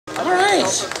All right.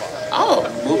 Oh,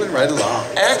 moving right along.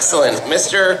 Excellent.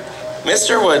 Mr.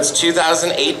 Woods,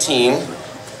 2018,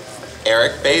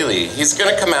 Erich Bailey. He's going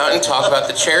to come out and talk about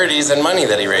the charities and money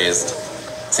that he raised.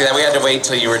 See, that we had to wait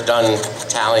till you were done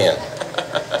tallying.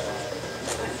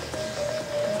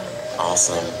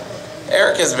 Awesome.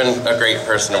 Erich has been a great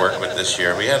person to work with this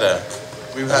year. We've had an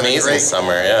amazing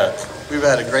summer, yeah. We've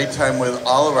had a great time with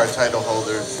all of our title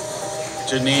holders.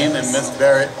 Janine and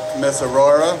Miss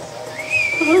Aurora.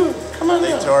 Come on.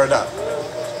 They tore it up.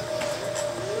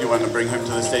 You want to bring him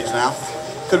to the stage now?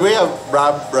 Could we have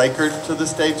Rob Reichert to the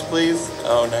stage, please?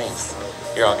 Oh, nice.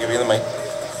 Here, I'll give you the mic.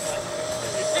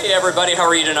 Hey, everybody. How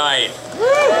are you tonight?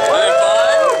 Having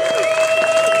fun?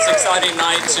 It's an exciting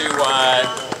night to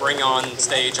bring on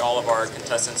stage all of our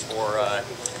contestants for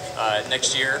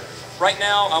next year. Right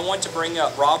now, I want to bring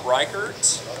up Rob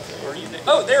Reichert. Where are you?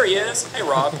 Oh, there he is. Hey,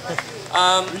 Rob.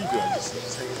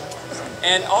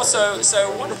 And also,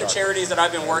 so one of the charities that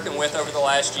I've been working with over the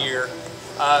last year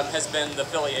has been the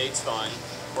Philly AIDS Fund,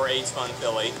 or AIDS Fund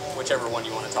Philly, whichever one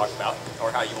you want to talk about,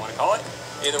 or how you want to call it.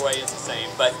 Either way, it's the same.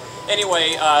 But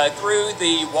anyway, through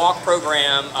the walk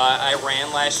program I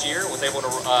ran last year, was able to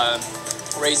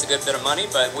raise a good bit of money,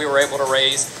 but we were able to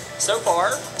raise, so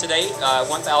far, to date,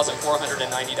 $1,490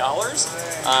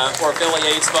 for Philly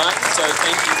AIDS Fund. So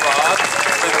thank you, Rob.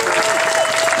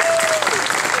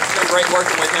 It's been great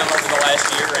working with him over the last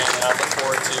year, and I look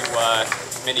forward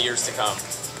to many years to come.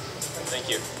 Thank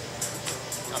you.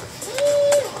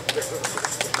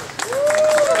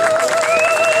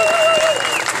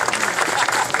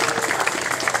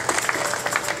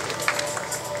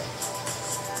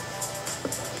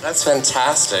 That's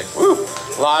fantastic. Woo.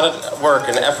 A lot of work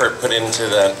and effort put into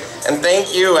that. And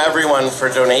thank you, everyone, for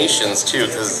donations, too,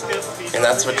 because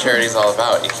that's what charity is all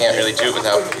about. You can't really do it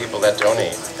without the people that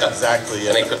donate. Exactly.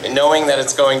 And knowing that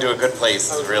it's going to a good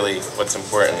place is really what's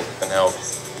important and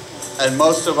helps. And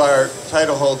most of our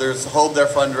title holders hold their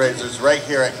fundraisers right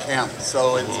here at camp.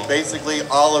 So it's basically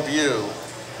all of you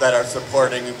that are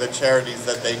supporting the charities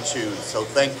that they choose. So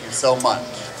thank you so much.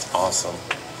 Awesome.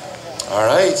 All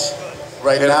right.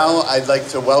 Right now, I'd like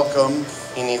to welcome...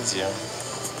 He needs you.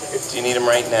 Do you need him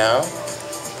right now?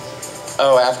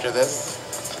 Oh, after this?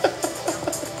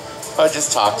 Oh,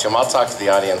 just talk to him. I'll talk to the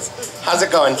audience. How's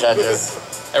it going, judges?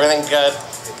 Everything good?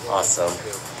 Awesome.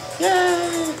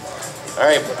 Yay! All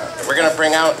right, we're going to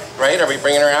bring out, right? Are we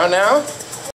bringing her out now?